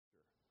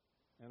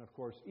And of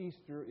course,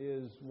 Easter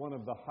is one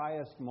of the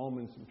highest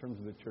moments in terms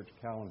of the church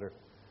calendar.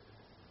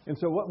 And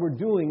so what we're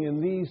doing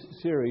in these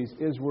series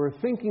is we're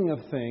thinking of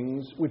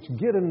things which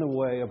get in the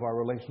way of our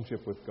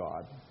relationship with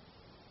God.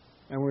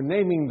 And we're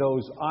naming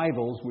those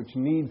idols which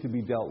need to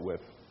be dealt with.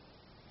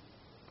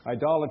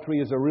 Idolatry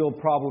is a real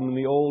problem in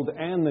the Old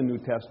and the New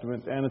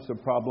Testament, and it's a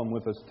problem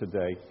with us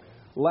today.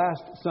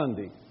 Last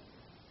Sunday,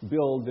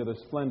 Bill did a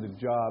splendid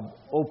job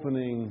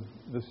opening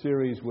the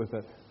series with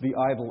the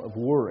idol of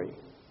worry,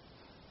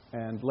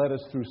 and led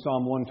us through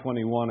Psalm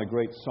 121, a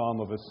great psalm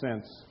of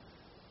ascents,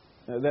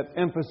 that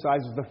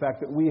emphasizes the fact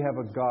that we have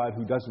a God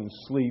who doesn't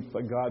sleep,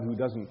 a God who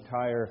doesn't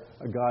tire,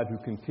 a God who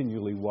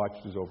continually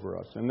watches over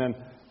us. And then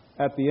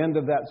at the end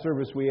of that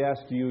service, we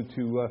asked you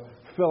to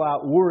fill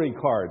out worry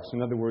cards.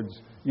 In other words,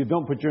 you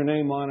don't put your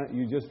name on it,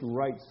 you just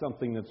write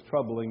something that's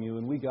troubling you.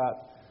 And we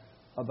got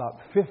about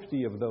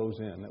 50 of those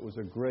in. It was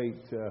a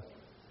great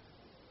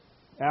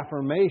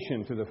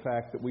affirmation to the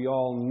fact that we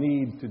all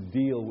need to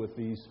deal with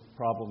these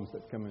problems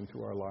that come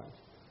into our lives.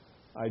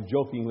 I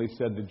jokingly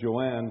said to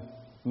Joanne,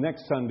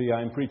 next Sunday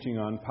I'm preaching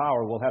on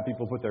power. We'll have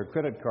people put their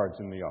credit cards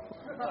in the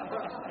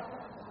offering.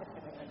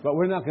 But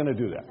we're not going to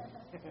do that.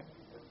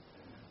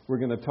 We're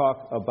going to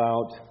talk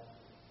about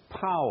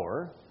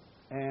power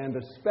and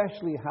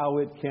especially how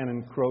it can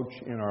encroach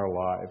in our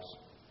lives.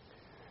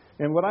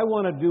 And what I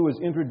want to do is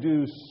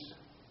introduce...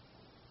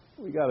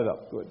 We got it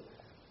up, good.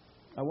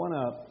 I want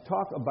to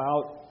talk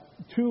about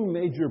two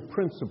major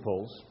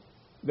principles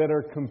that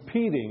are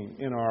competing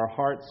in our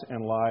hearts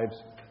and lives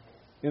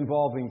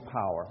involving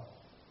power.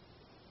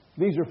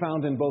 These are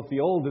found in both the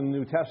Old and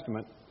New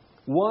Testament.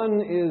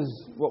 One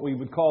is what we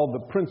would call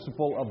the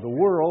principle of the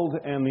world,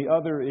 and the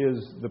other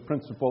is the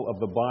principle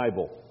of the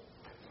Bible.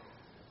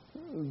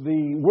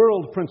 The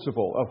world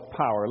principle of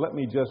power, let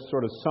me just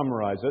sort of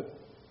summarize it.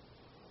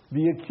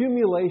 The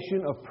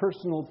accumulation of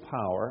personal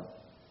power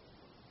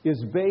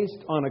is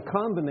based on a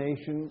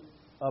combination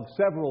of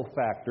several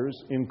factors,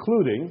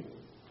 including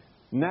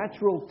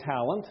natural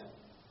talent,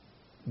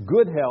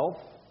 good health,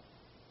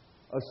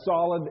 a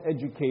solid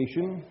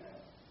education,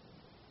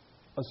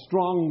 a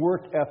strong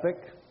work ethic,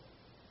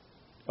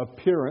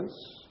 appearance,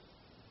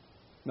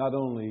 not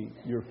only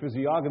your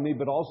physiognomy,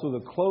 but also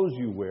the clothes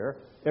you wear.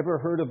 Ever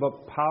heard of a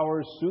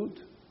power suit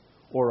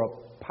or a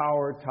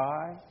power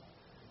tie?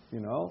 You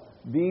know,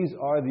 these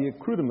are the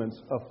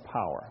accoutrements of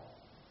power.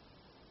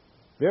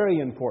 Very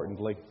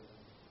importantly,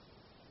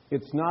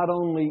 it's not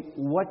only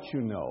what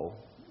you know,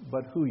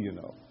 but who you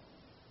know.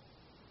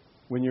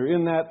 When you're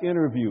in that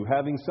interview,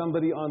 having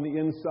somebody on the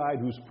inside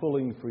who's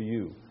pulling for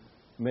you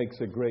makes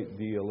a great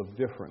deal of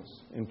difference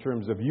in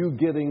terms of you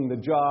getting the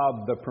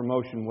job, the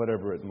promotion,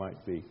 whatever it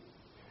might be.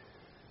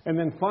 And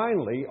then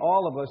finally,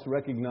 all of us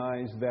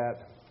recognize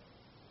that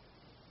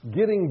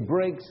getting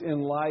breaks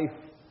in life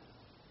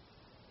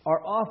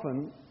are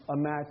often a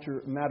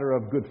matter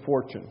of good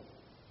fortune.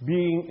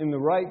 Being in the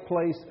right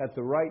place at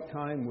the right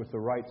time with the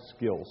right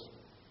skills.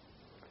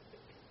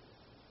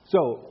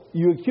 So,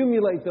 you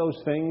accumulate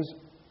those things,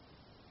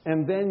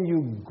 and then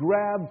you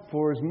grab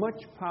for as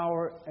much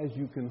power as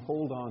you can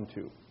hold on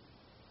to.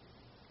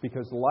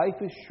 Because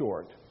life is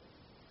short,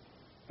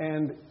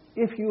 and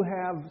if you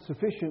have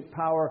sufficient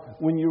power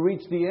when you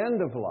reach the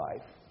end of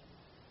life,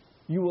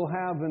 you will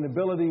have an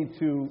ability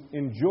to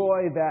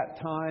enjoy that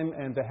time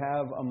and to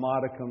have a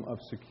modicum of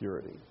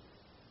security.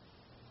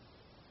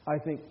 I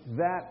think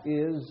that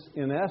is,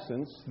 in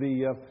essence,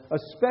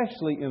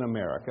 especially in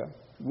America,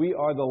 we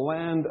are the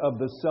land of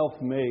the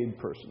self-made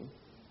person.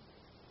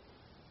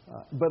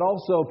 But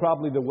also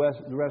probably the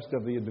rest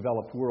of the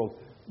developed world.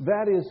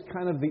 That is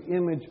kind of the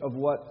image of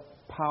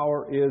what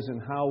power is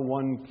and how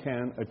one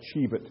can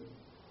achieve it.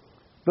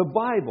 The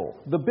Bible,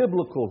 the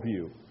biblical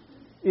view,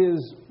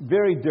 is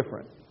very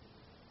different.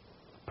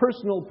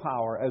 Personal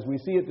power, as we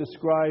see it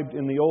described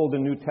in the Old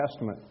and New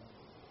Testament,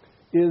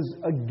 is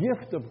a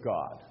gift of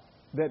God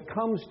that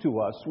comes to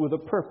us with a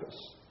purpose.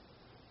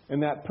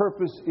 And that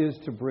purpose is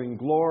to bring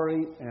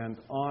glory and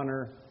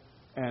honor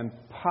and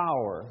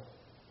power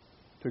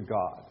to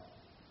God.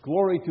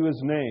 Glory to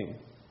His name.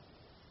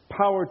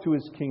 Power to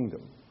His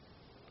kingdom.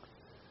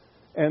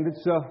 And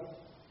it's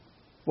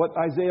what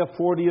Isaiah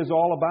 40 is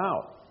all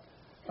about.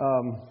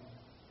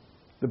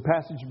 The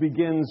passage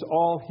begins,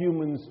 all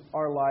humans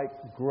are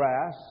like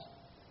grass.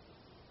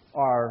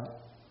 Our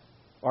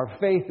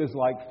faith is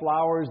like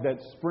flowers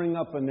that spring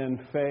up and then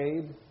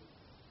fade.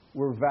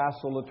 We're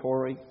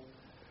vacillatory.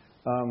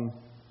 The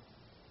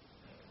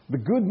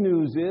good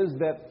news is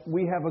that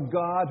we have a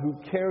God who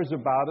cares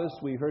about us.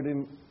 We heard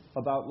Him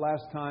about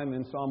last time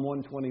in Psalm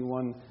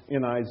 121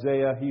 in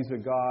Isaiah. He's a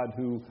God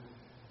who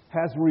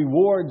has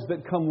rewards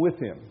that come with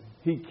Him.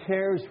 He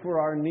cares for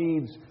our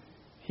needs.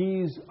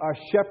 He's our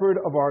shepherd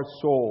of our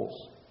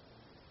souls.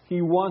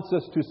 He wants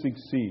us to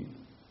succeed.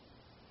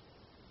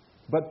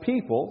 But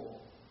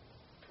people,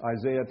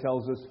 Isaiah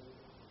tells us,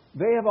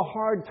 they have a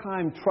hard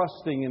time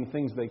trusting in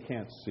things they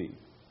can't see.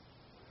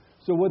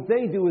 So what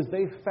they do is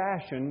they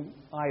fashion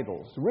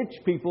idols.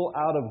 Rich people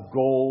out of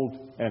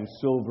gold and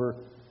silver,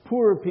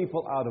 poor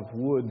people out of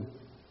wood,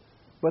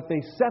 but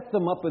they set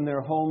them up in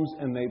their homes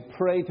and they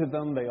pray to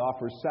them, they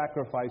offer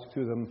sacrifice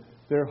to them.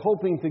 They're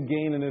hoping to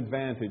gain an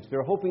advantage.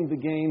 They're hoping to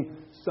gain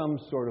some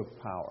sort of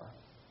power.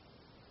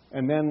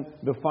 And then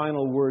the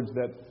final words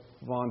that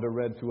Vonda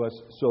read to us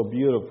so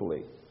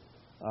beautifully.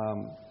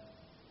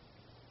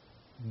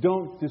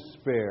 Don't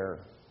despair,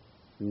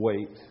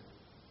 wait.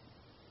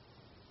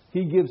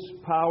 He gives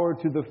power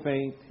to the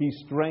faint. He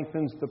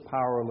strengthens the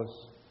powerless.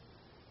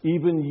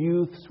 Even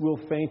youths will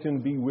faint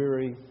and be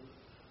weary.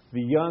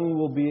 The young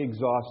will be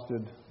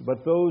exhausted.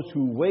 But those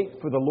who wait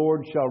for the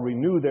Lord shall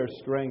renew their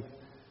strength.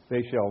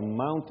 They shall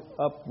mount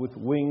up with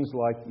wings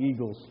like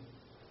eagles.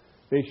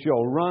 They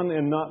shall run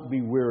and not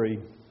be weary.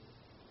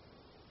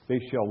 They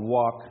shall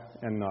walk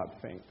and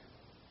not faint.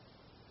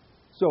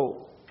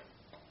 So,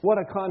 what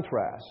a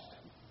contrast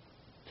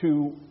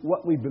to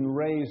what we've been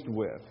raised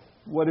with,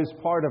 what is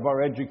part of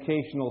our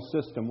educational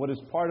system, what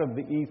is part of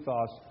the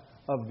ethos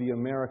of the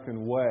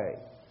American way.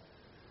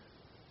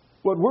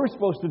 What we're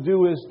supposed to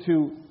do is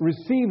to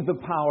receive the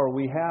power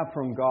we have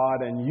from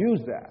God and use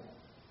that.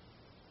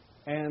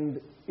 And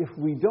if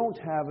we don't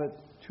have it,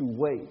 to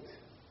wait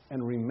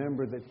and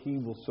remember that He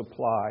will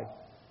supply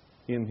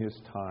in His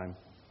time.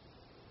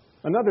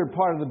 Another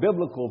part of the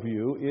biblical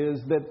view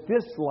is that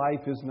this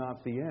life is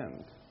not the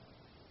end.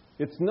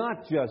 It's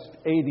not just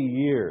 80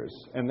 years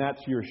and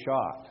that's your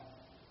shot.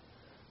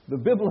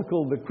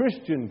 The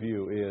Christian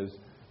view is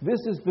this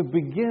is the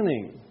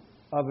beginning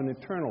of an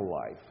eternal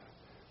life.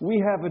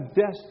 We have a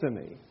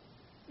destiny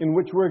in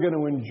which we're going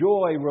to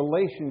enjoy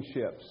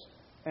relationships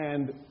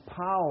and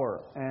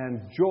power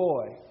and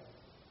joy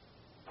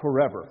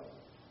forever.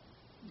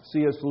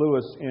 C.S.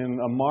 Lewis, in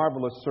a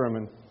marvelous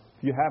sermon,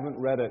 if you haven't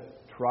read it,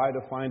 try to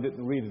find it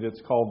and read it.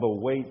 It's called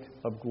The Weight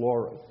of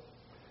Glory.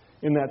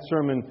 In that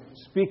sermon,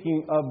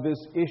 speaking of this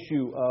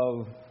issue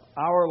of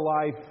our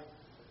life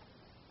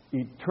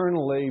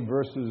eternally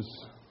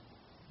versus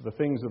the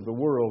things of the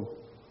world,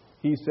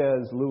 he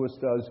says, Lewis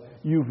does,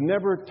 you've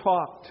never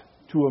talked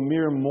to a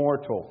mere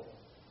mortal.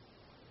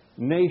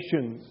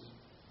 Nations,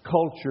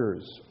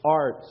 cultures,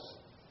 arts,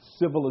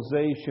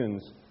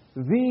 civilizations,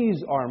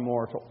 these are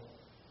mortal.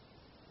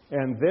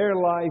 And their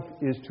life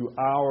is to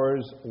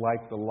ours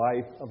like the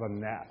life of a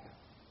gnat.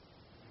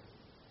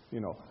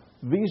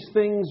 These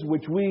things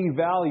which we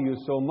value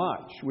so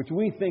much, which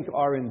we think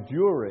are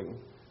enduring,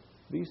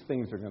 these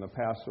things are going to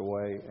pass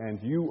away and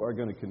you are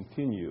going to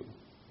continue.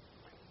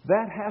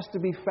 That has to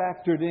be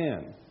factored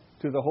in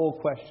to the whole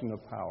question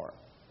of power.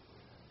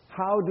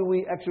 How do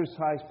we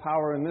exercise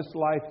power in this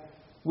life?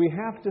 We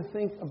have to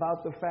think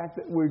about the fact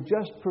that we're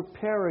just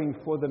preparing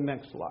for the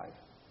next life.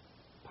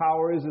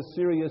 Power is a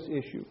serious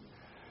issue.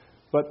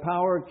 But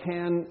power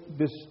can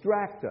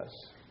distract us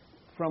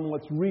from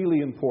what's really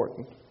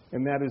important,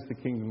 and that is the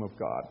kingdom of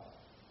God.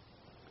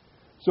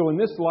 So in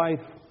this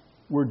life,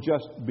 we're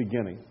just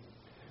beginning.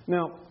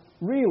 Now,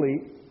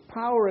 really,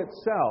 power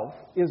itself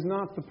is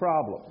not the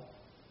problem.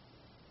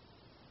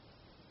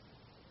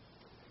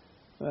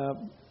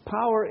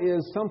 Power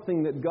is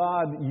something that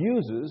God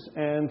uses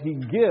and He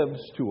gives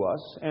to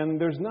us, and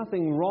there's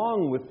nothing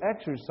wrong with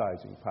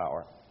exercising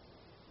power.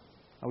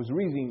 I was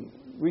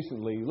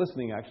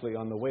listening actually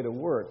on the way to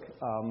work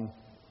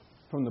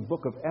from the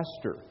book of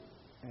Esther,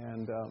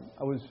 and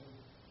I was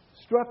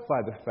struck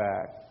by the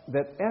fact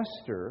that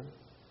Esther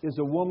is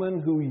a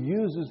woman who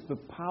uses the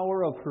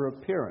power of her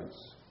appearance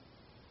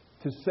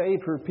to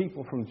save her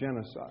people from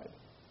genocide.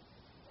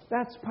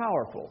 That's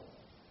powerful.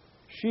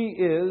 She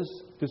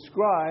is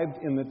described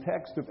in the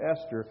text of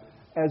Esther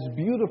as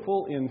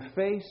beautiful in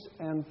face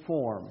and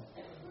form.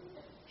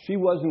 She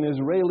was an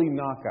Israeli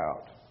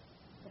knockout.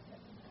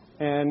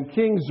 And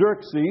King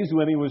Xerxes,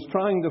 when he was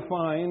trying to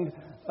find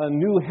a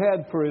new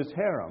head for his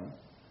harem,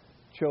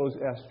 chose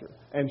Esther.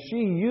 And she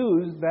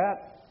used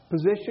that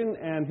position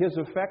and his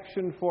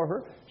affection for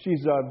her.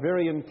 She's a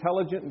very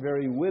intelligent,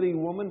 very witty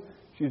woman.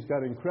 She's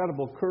got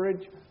incredible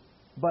courage.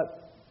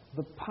 But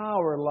the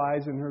power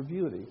lies in her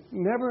beauty.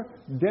 Never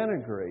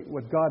denigrate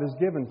what God has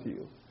given to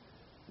you.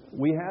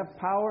 We have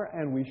power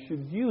and we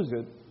should use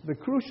it. The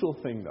crucial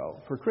thing,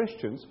 though, for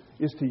Christians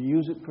is to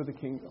use it for the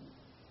kingdom.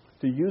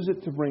 To use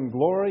it to bring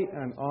glory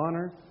and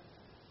honor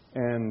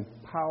and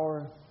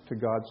power to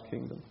God's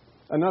kingdom.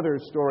 Another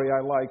story I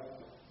like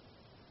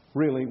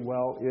really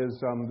well is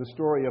the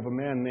story of a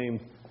man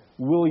named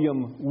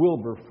William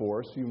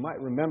Wilberforce. You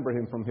might remember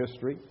him from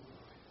history.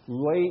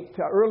 Early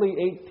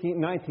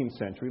 19th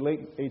century,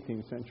 late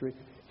 18th century.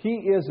 He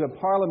is a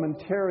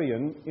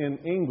parliamentarian in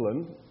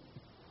England,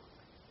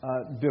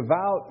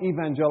 devout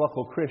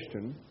evangelical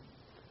Christian,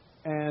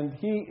 and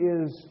he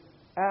is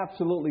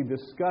absolutely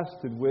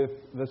disgusted with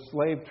the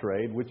slave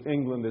trade which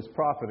England is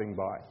profiting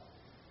by.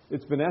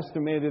 It's been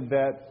estimated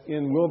that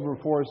in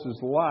Wilberforce's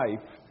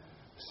life,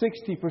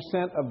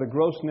 60% of the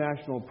gross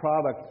national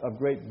product of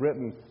Great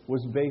Britain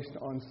was based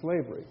on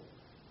slavery.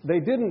 They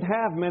didn't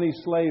have many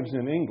slaves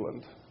in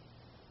England,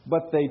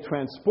 but they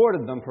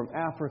transported them from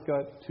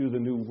Africa to the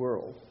New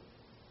World.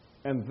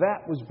 And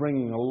that was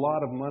bringing a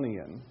lot of money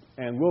in.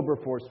 And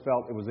Wilberforce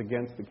felt it was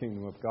against the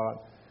kingdom of God.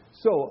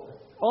 So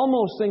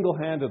almost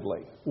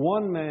single-handedly,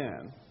 one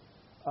man,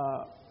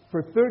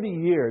 for 30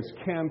 years,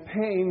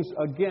 campaigns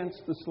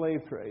against the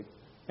slave trade.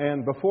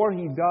 And before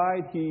he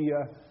died, he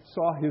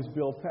saw his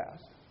bill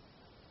passed.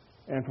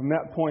 And from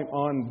that point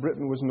on,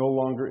 Britain was no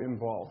longer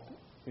involved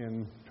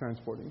in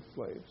transporting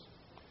slaves.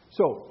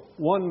 So,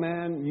 one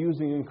man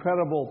using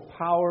incredible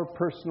power,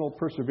 personal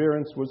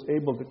perseverance, was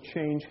able to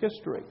change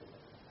history.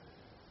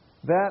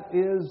 That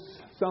is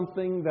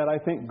something that I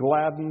think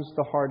gladdens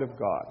the heart of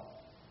God.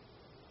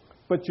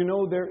 But you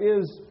know, there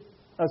is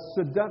a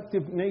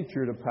seductive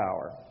nature to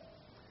power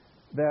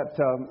that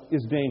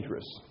is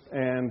dangerous.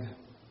 And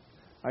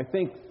I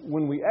think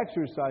when we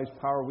exercise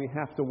power, we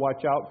have to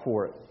watch out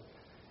for it.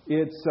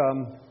 It's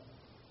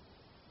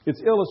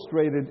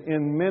illustrated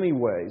in many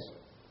ways.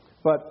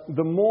 But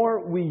the more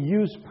we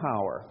use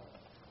power,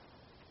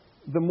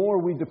 the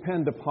more we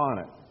depend upon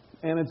it.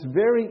 And it's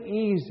very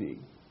easy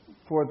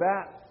for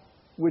that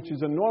which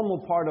is a normal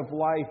part of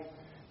life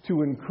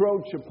to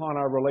encroach upon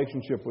our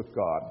relationship with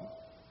God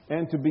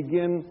and to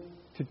begin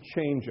to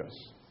change us,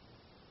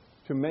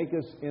 to make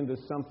us into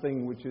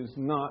something which is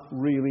not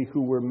really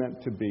who we're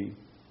meant to be.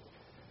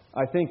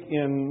 I think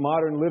in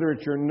modern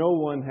literature, no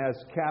one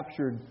has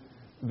captured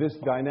this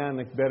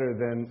dynamic better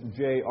than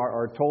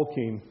J.R.R.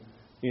 Tolkien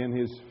in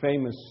his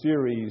famous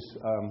series,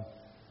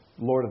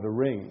 Lord of the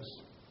Rings.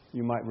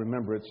 You might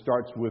remember it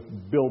starts with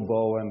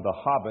Bilbo and the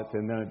Hobbit,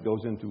 and then it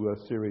goes into a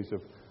series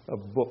of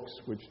books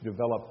which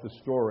develop the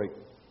story.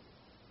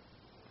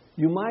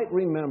 You might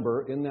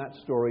remember in that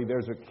story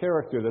there's a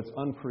character that's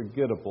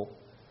unforgettable,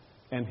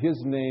 and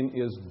his name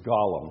is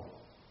Gollum.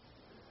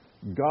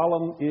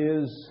 Gollum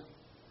is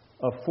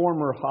a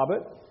former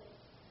hobbit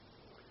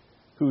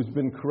who's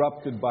been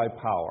corrupted by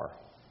power.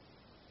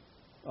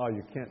 Oh,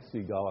 you can't see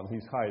Gollum.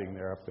 He's hiding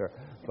there up there.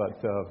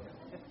 But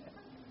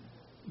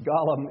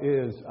Gollum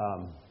is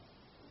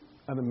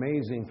an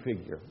amazing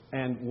figure.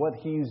 And what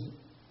he's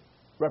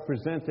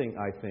representing,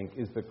 I think,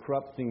 is the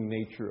corrupting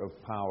nature of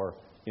power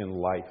in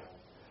life.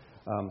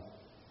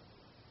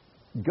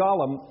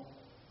 Gollum,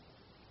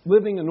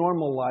 living a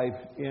normal life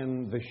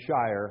in the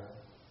Shire,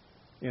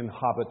 in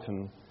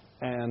Hobbiton,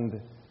 and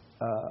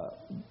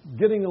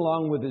getting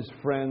along with his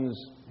friends.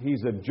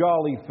 He's a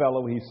jolly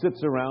fellow. He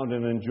sits around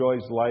and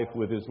enjoys life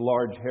with his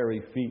large,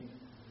 hairy feet,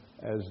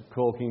 as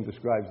Tolkien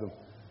describes them.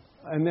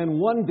 And then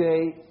one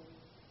day,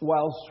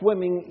 while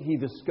swimming, he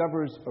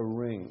discovers a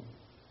ring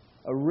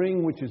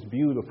which is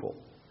beautiful.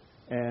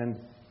 And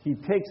he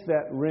takes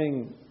that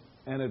ring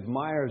and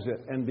admires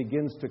it and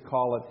begins to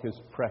call it his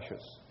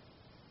precious.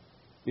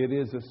 It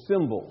is a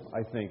symbol,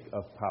 I think,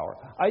 of power.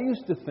 I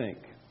used to think,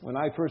 when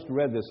I first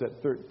read this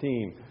at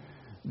 13,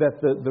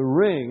 that the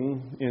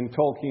ring in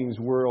Tolkien's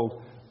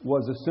world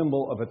was a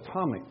symbol of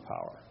atomic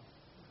power.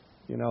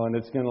 You know, and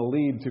it's going to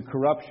lead to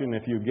corruption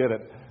if you get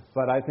it.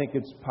 But I think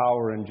it's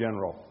power in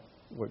general,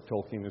 what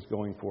Tolkien is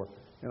going for.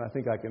 And I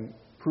think I can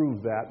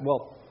prove that.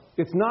 Well,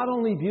 it's not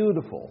only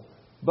beautiful,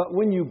 but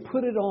when you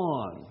put it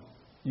on,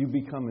 you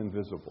become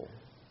invisible.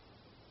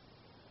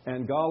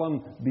 And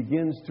Gollum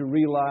begins to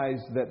realize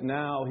that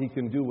now he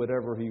can do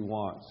whatever he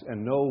wants,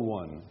 and no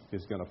one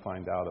is going to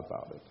find out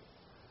about it.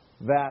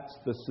 That's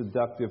the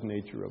seductive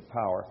nature of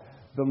power.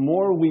 The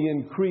more we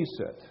increase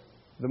it,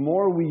 the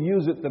more we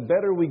use it, the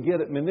better we get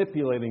at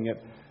manipulating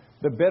it,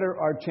 the better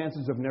our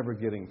chances of never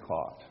getting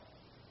caught.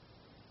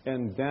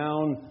 And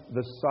down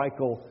the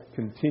cycle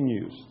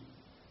continues.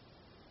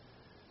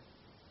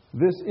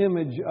 This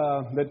image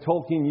that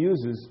Tolkien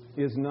uses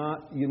is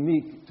not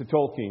unique to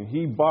Tolkien.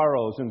 He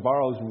borrows, and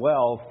borrows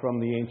well, from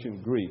the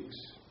ancient Greeks.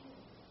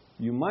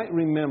 You might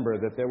remember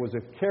that there was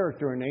a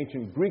character in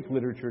ancient Greek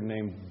literature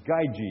named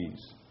Gyges.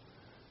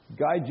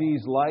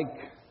 Gyges,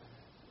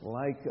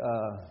 like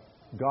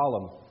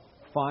Gollum,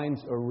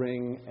 finds a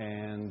ring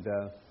and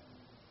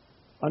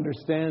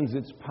understands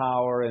its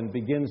power and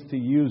begins to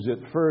use it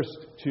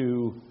first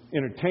to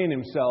entertain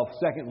himself,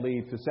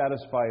 secondly to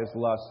satisfy his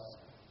lusts,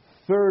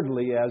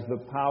 thirdly, as the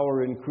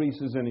power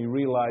increases and he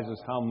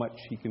realizes how much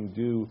he can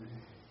do,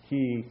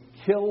 he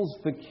kills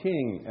the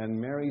king and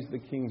marries the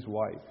king's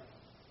wife.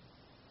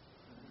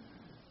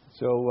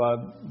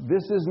 So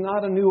this is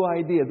not a new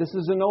idea. This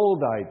is an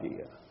old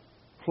idea.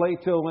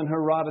 Plato and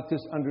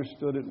Herodotus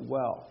understood it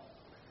well.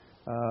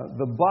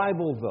 The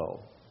Bible,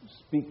 though,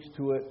 speaks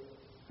to it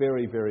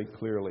very, very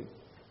clearly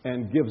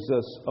and gives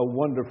us a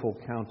wonderful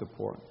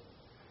counterpoint.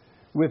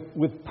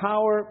 With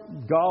power,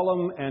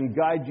 Gollum and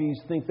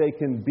Gyges think they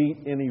can beat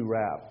any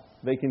rap.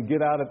 They can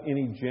get out of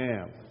any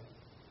jam.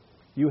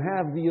 You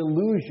have the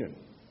illusion,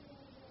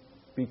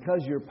 because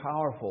you're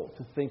powerful,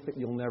 to think that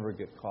you'll never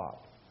get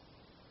caught.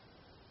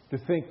 To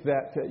think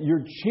that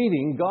you're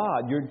cheating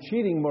God, you're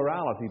cheating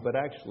morality, but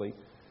actually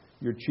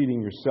you're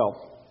cheating yourself.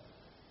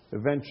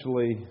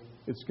 Eventually,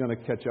 it's going to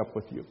catch up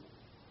with you.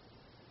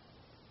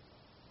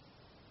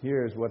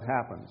 Here's what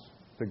happens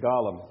to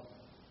Gollum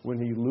when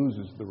he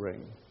loses the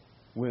ring.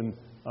 When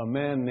a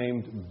man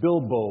named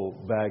Bilbo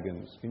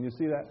Baggins, can you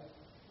see that?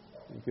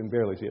 You can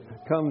barely see it,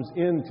 comes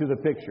into the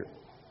picture.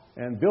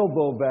 And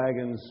Bilbo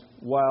Baggins,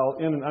 while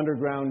in an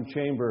underground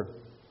chamber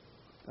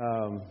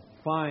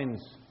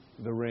finds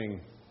the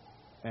ring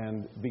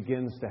and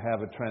begins to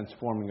have a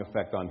transforming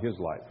effect on his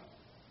life.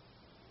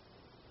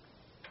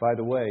 By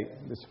the way,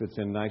 this fits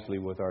in nicely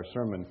with our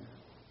sermon.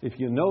 If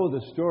you know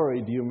the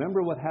story, do you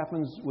remember what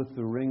happens with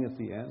the ring at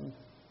the end?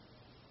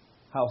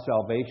 How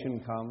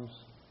salvation comes?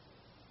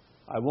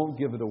 I won't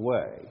give it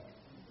away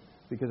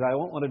because I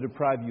don't want to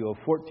deprive you of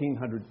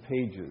 1,400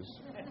 pages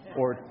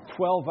or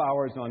 12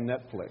 hours on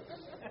Netflix.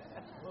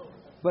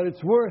 But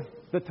it's worth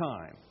the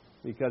time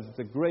because it's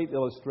a great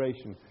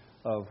illustration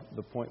of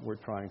the point we're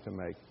trying to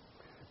make.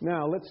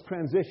 Now, let's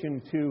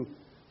transition to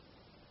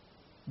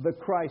the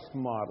Christ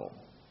model.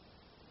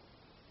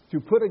 To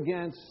put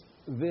against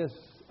this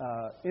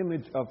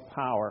image of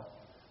power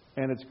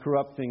and its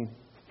corrupting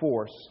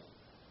force,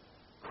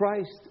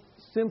 Christ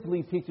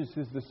simply teaches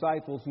his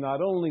disciples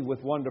not only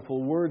with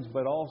wonderful words,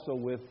 but also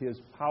with his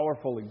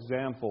powerful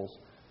examples.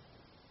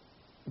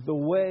 The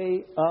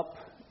way up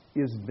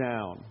is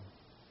down.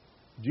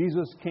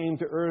 Jesus came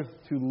to earth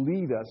to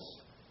lead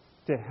us,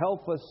 to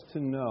help us to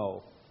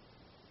know.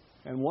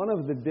 And one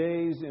of the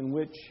days in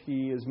which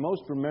he is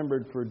most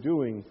remembered for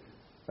doing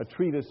a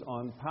treatise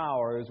on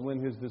power is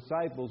when his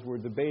disciples were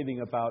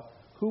debating about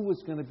who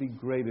was going to be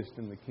greatest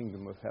in the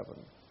kingdom of heaven.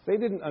 They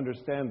didn't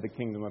understand the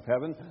kingdom of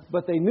heaven,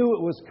 but they knew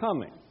it was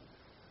coming.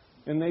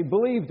 And they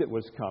believed it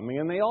was coming,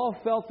 and they all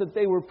felt that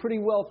they were pretty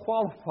well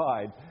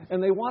qualified.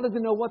 And they wanted to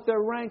know what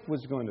their rank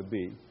was going to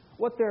be,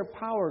 what their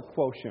power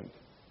quotient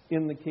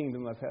in the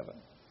kingdom of heaven.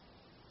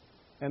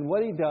 And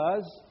what he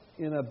does,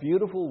 in a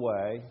beautiful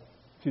way,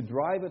 to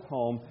drive it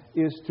home,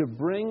 is to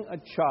bring a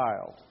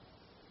child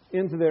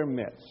into their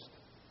midst.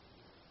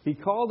 He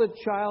called a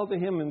child to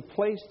him and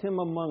placed him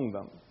among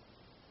them.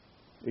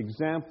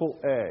 Example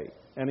A.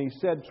 And he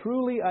said,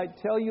 "Truly I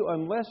tell you,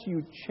 unless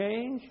you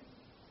change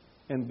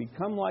and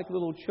become like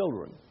little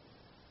children,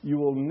 you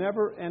will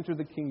never enter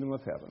the kingdom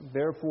of heaven.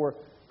 Therefore,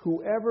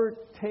 whoever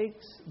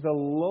takes the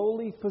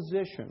lowly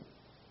position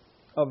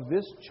of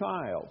this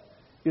child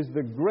is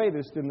the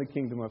greatest in the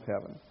kingdom of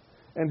heaven.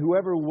 And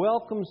whoever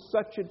welcomes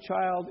such a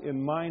child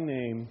in my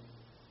name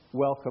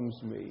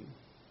welcomes me."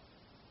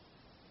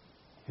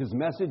 His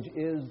message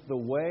is the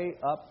way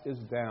up is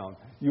down.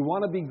 You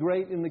want to be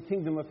great in the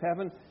kingdom of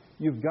heaven?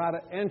 You've got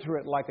to enter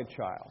it like a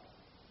child.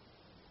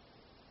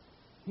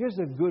 Here's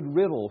a good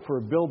riddle for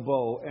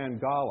Bilbo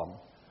and Gollum.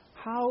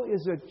 How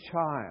is a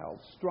child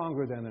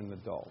stronger than an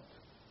adult?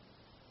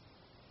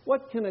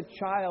 What can a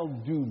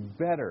child do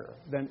better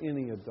than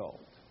any adult?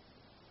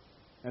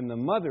 And the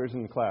mothers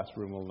in the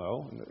classroom will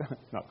know,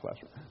 not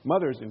classroom,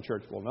 mothers in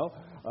church will know,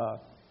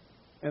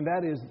 and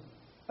that is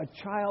a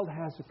child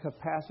has a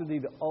capacity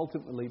to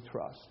ultimately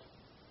trust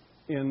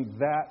in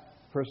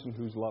that person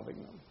who's loving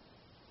them.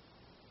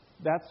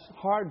 That's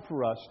hard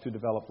for us to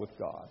develop with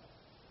God.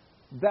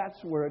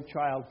 That's where a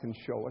child can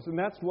show us. And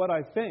that's what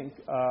I think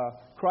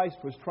Christ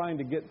was trying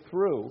to get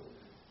through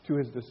to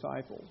his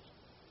disciples.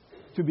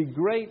 To be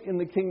great in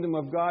the kingdom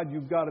of God,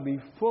 you've got to be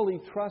fully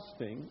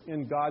trusting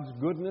in God's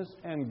goodness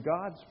and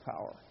God's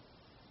power.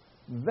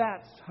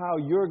 That's how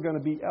you're going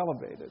to be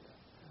elevated.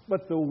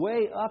 But the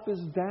way up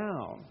is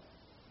down.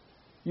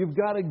 You've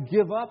got to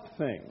give up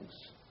things.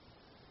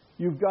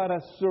 You've got to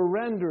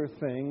surrender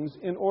things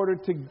in order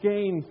to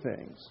gain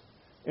things.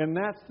 And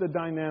that's the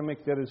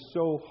dynamic that is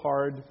so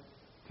hard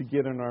to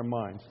get in our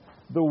minds.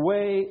 The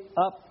way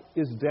up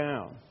is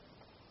down.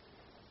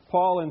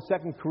 Paul in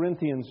 2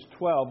 Corinthians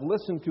 12,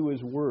 listen to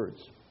his words.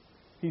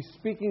 He's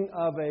speaking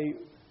of an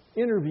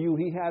interview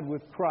he had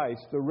with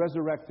Christ, the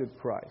resurrected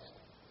Christ.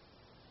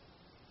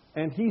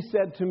 And he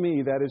said to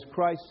me, that is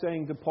Christ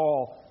saying to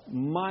Paul,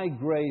 "My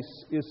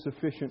grace is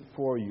sufficient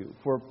for you,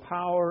 for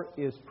power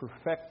is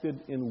perfected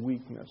in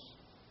weakness.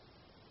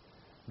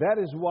 That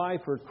is why,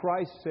 for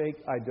Christ's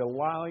sake, I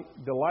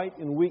delight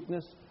in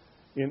weakness,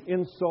 in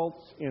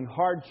insults, in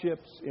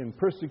hardships, in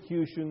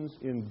persecutions,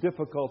 in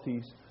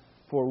difficulties.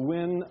 For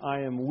when I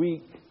am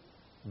weak,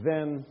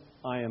 then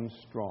I am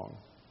strong."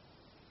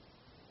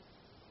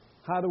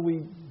 How do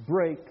we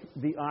break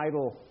the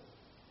idol?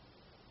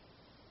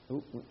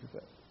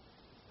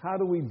 How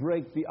do we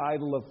break the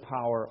idol of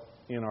power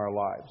in our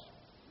lives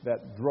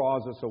that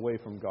draws us away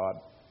from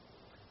God?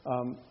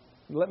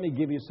 Let me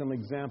give you some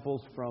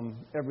examples from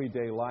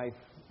everyday life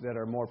that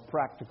are more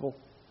practical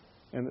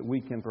and that we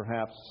can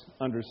perhaps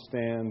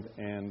understand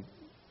and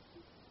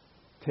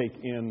take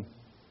in.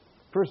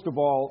 First of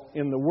all,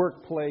 in the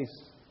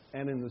workplace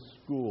and in the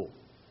school.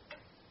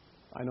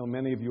 I know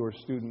many of you are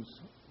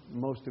students.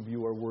 Most of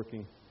you are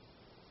working.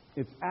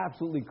 It's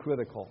absolutely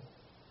critical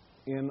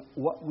in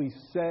what we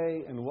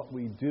say and what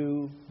we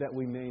do that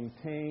we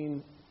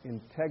maintain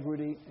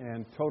integrity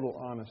and total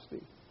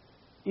honesty,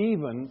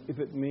 even if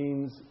it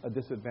means a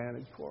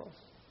disadvantage for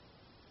us.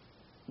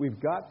 We've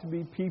got to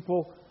be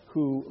people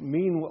who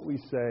mean what we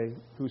say,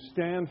 who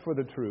stand for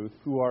the truth,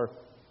 who are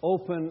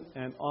open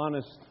and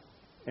honest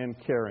and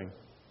caring.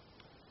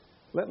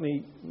 Let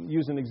me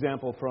use an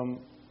example from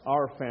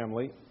our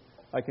family.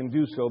 I can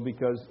do so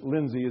because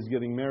Lindsay is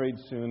getting married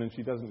soon and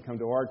she doesn't come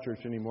to our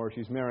church anymore.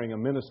 She's marrying a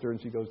minister and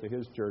she goes to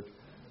his church.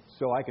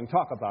 So I can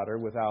talk about her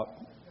without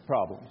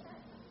problems.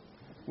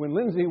 When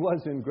Lindsay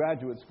was in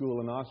graduate school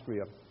in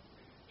Austria,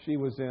 she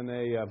was in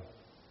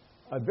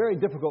a very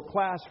difficult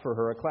class for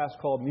her, a class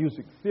called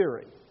music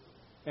theory.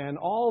 And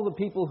all the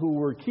people who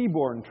were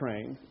keyboard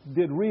trained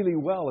did really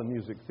well in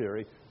music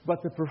theory,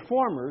 but the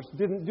performers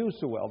didn't do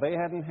so well. They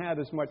hadn't had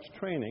as much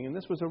training, and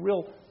this was a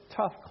real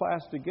tough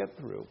class to get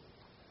through.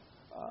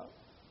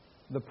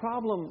 The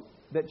problem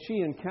that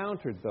she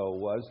encountered, though,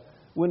 was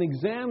when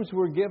exams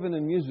were given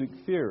in music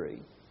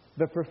theory,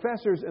 the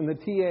professors and the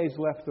TAs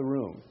left the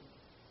room.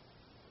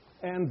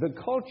 And the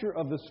culture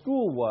of the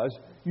school was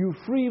you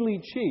freely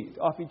cheat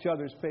off each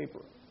other's paper.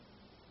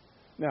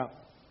 Now,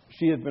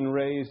 she had been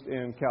raised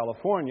in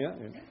California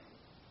in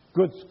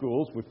good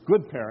schools with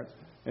good parents,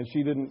 and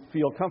she didn't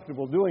feel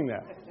comfortable doing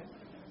that.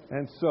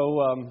 And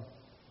so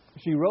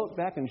she wrote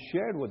back and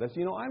shared with us,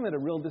 I'm at a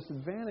real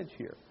disadvantage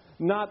here.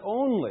 Not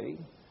only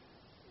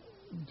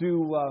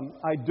do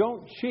I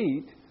don't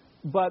cheat,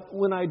 but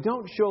when I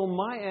don't show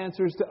my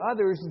answers to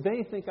others,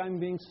 they think I'm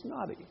being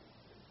snotty.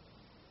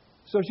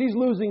 So she's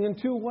losing in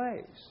two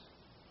ways.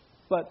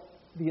 But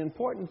the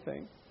important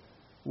thing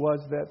was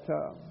that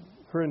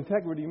her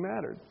integrity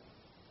mattered.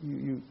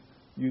 You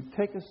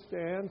take a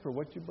stand for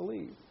what you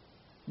believe.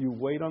 You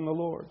wait on the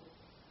Lord.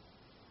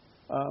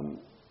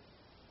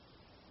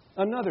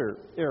 Another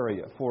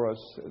area for us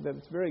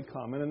that's very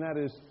common, and that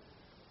is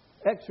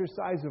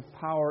exercise of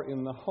power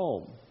in the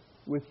home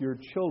with your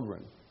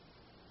children,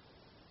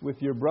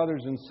 with your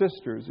brothers and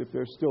sisters if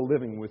they're still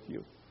living with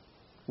you.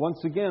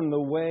 Once again,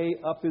 the way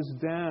up is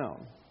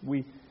down.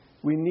 We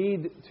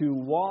need to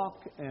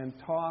walk and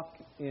talk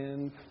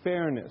in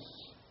fairness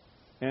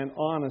and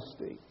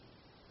honesty,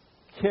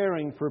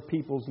 caring for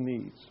people's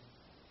needs,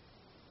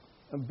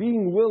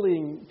 being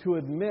willing to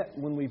admit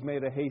when we've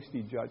made a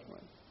hasty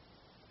judgment,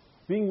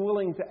 being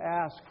willing to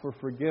ask for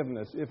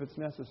forgiveness if it's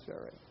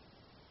necessary.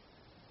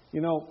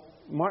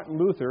 Martin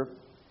Luther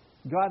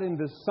got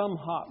into some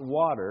hot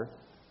water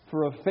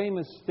for a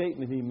famous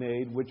statement he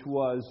made, which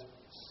was,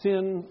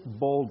 "Sin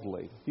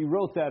boldly." He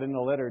wrote that in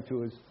a letter to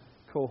his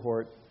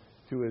cohort,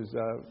 to his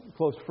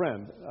close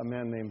friend, a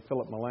man named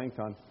Philip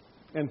Melanchthon.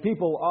 And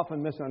people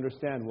often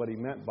misunderstand what he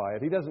meant by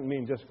it. He doesn't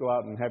mean just go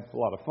out and have a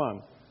lot of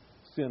fun,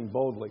 sin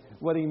boldly.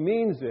 What he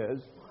means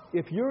is,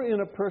 if you're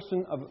a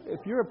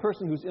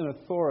person who's in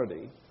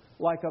authority,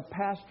 like a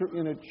pastor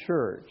in a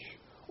church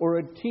or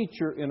a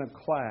teacher in a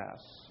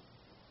class,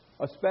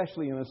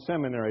 especially in a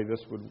seminary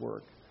this would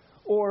work,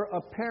 or a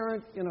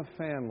parent in a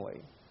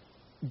family,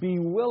 be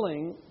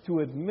willing to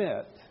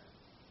admit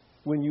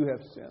when you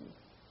have sinned.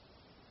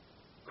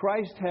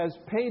 Christ has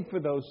paid for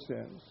those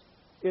sins.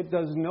 It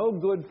does no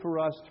good for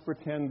us to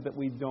pretend that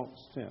we don't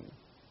sin.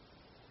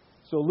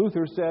 So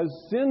Luther says,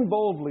 sin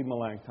boldly,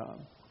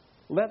 Melanchthon.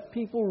 Let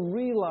people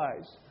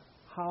realize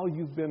how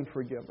you've been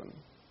forgiven.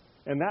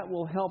 And that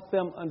will help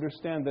them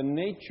understand the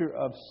nature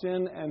of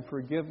sin and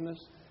forgiveness,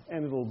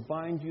 and it'll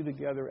bind you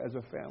together as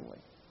a family.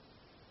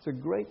 It's a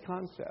great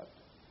concept.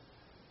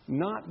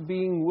 Not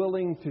being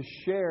willing to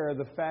share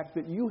the fact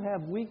that you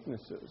have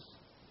weaknesses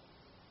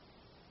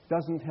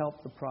doesn't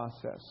help the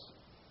process.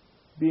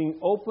 Being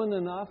open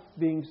enough,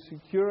 being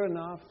secure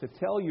enough to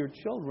tell your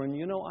children,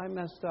 I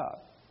messed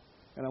up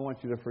and I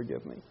want you to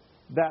forgive me.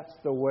 That's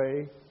the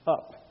way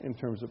up in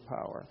terms of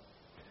power.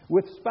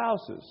 With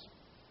spouses,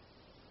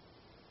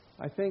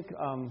 I think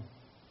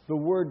the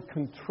word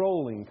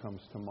controlling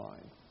comes to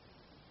mind.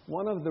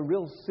 One of the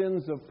real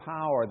sins of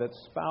power that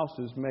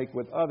spouses make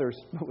with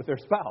their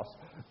spouse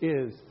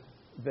is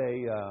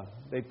they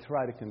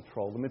try to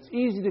control them. It's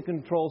easy to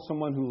control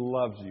someone who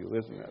loves you,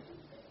 isn't it?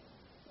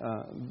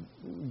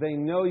 They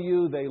know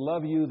you, they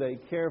love you, they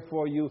care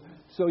for you,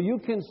 so you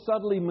can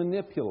subtly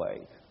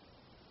manipulate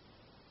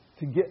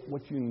to get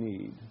what you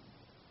need,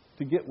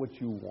 to get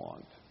what you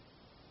want.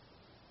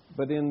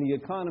 But in the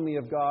economy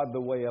of God,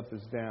 the way up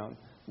is down.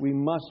 We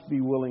must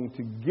be willing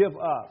to give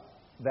up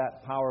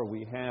that power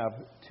we have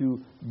to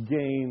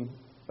gain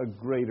a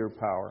greater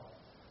power,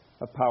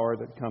 a power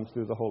that comes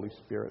through the Holy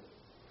Spirit.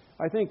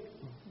 I think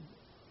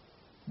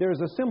there's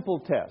a simple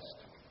test.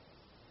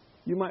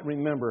 You might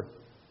remember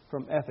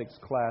from ethics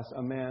class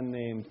a man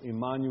named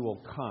Immanuel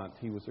Kant.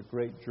 He was a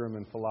great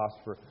German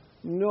philosopher.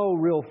 No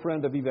real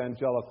friend of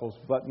evangelicals,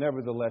 but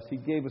nevertheless, he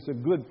gave us a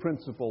good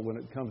principle when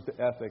it comes to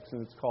ethics,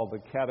 and it's called the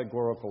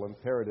categorical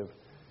imperative.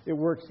 It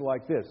works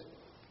like this.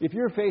 If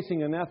you're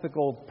facing an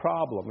ethical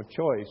problem, a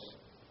choice,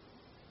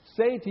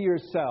 say to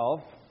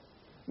yourself,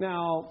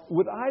 now,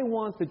 would I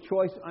want the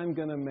choice I'm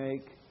going to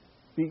make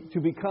to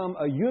become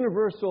a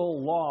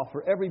universal law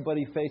for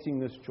everybody facing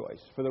this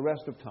choice for the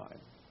rest of time?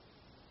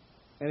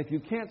 And if you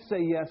can't say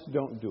yes,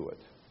 don't do it.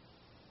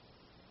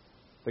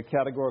 The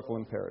categorical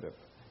imperative.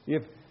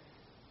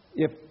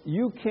 If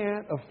you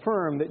can't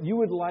affirm that you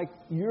would like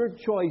your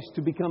choice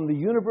to become the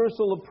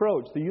universal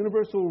approach, the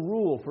universal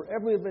rule for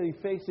everybody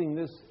facing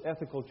this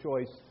ethical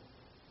choice,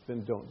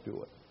 then don't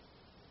do it.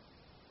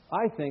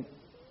 I think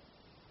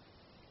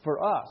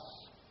for us,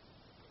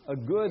 a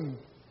good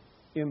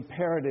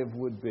imperative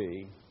would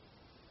be,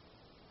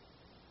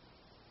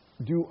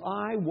 do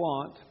I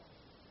want...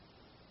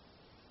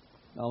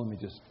 Now let me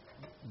just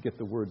get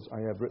the words I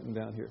have written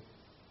down here.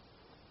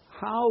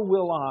 How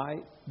will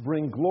I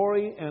bring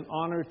glory and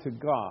honor to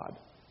God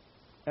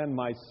and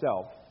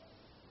myself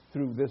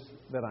through this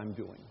that I'm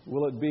doing?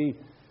 Will it be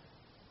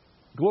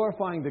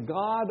glorifying to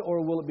God,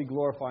 or will it be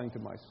glorifying to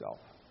myself?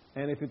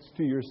 And if it's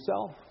to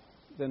yourself,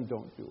 then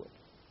don't do it.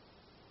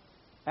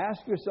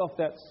 Ask yourself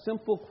that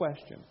simple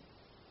question.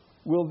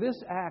 Will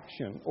this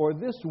action or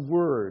this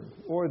word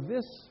or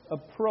this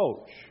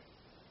approach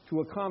to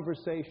a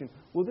conversation,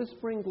 will this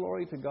bring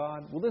glory to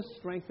God? Will this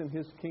strengthen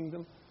His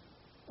kingdom?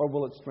 Or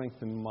will it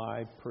strengthen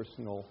my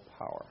personal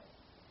power?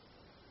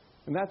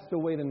 And that's the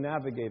way to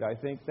navigate, I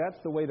think. That's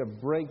the way to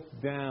break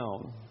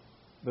down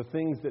the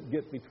things that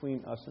get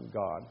between us and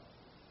God.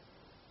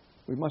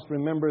 We must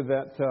remember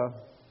that,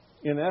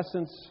 in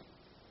essence,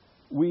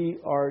 we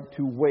are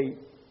to wait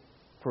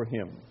for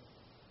Him.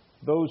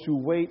 Those who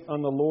wait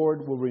on the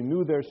Lord will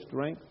renew their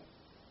strength.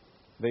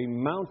 They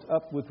mount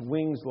up with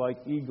wings like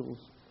eagles.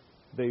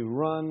 They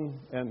run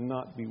and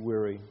not be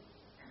weary.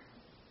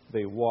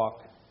 They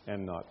walk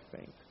and not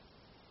faint.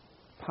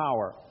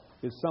 Power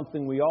is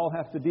something we all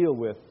have to deal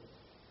with,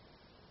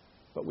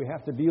 but we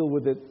have to deal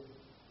with it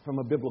from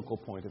a biblical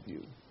point of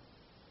view.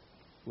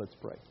 Let's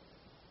pray.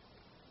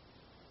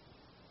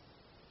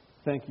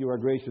 Thank you, our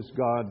gracious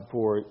God,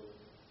 for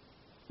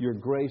your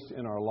grace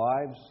in our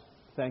lives.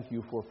 Thank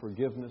you for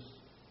forgiveness.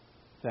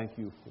 Thank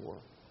you for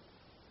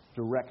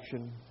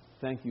direction.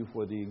 Thank you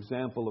for the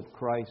example of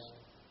Christ,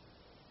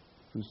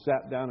 who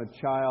sat down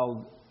a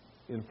child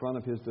in front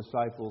of His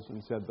disciples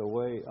and said, "The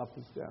way up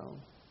is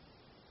down."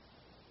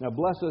 Now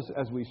bless us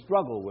as we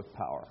struggle with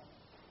power,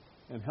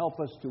 and help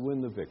us to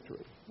win the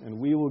victory. And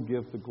we will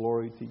give the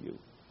glory to you.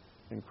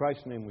 In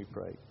Christ's name we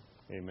pray.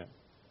 Amen.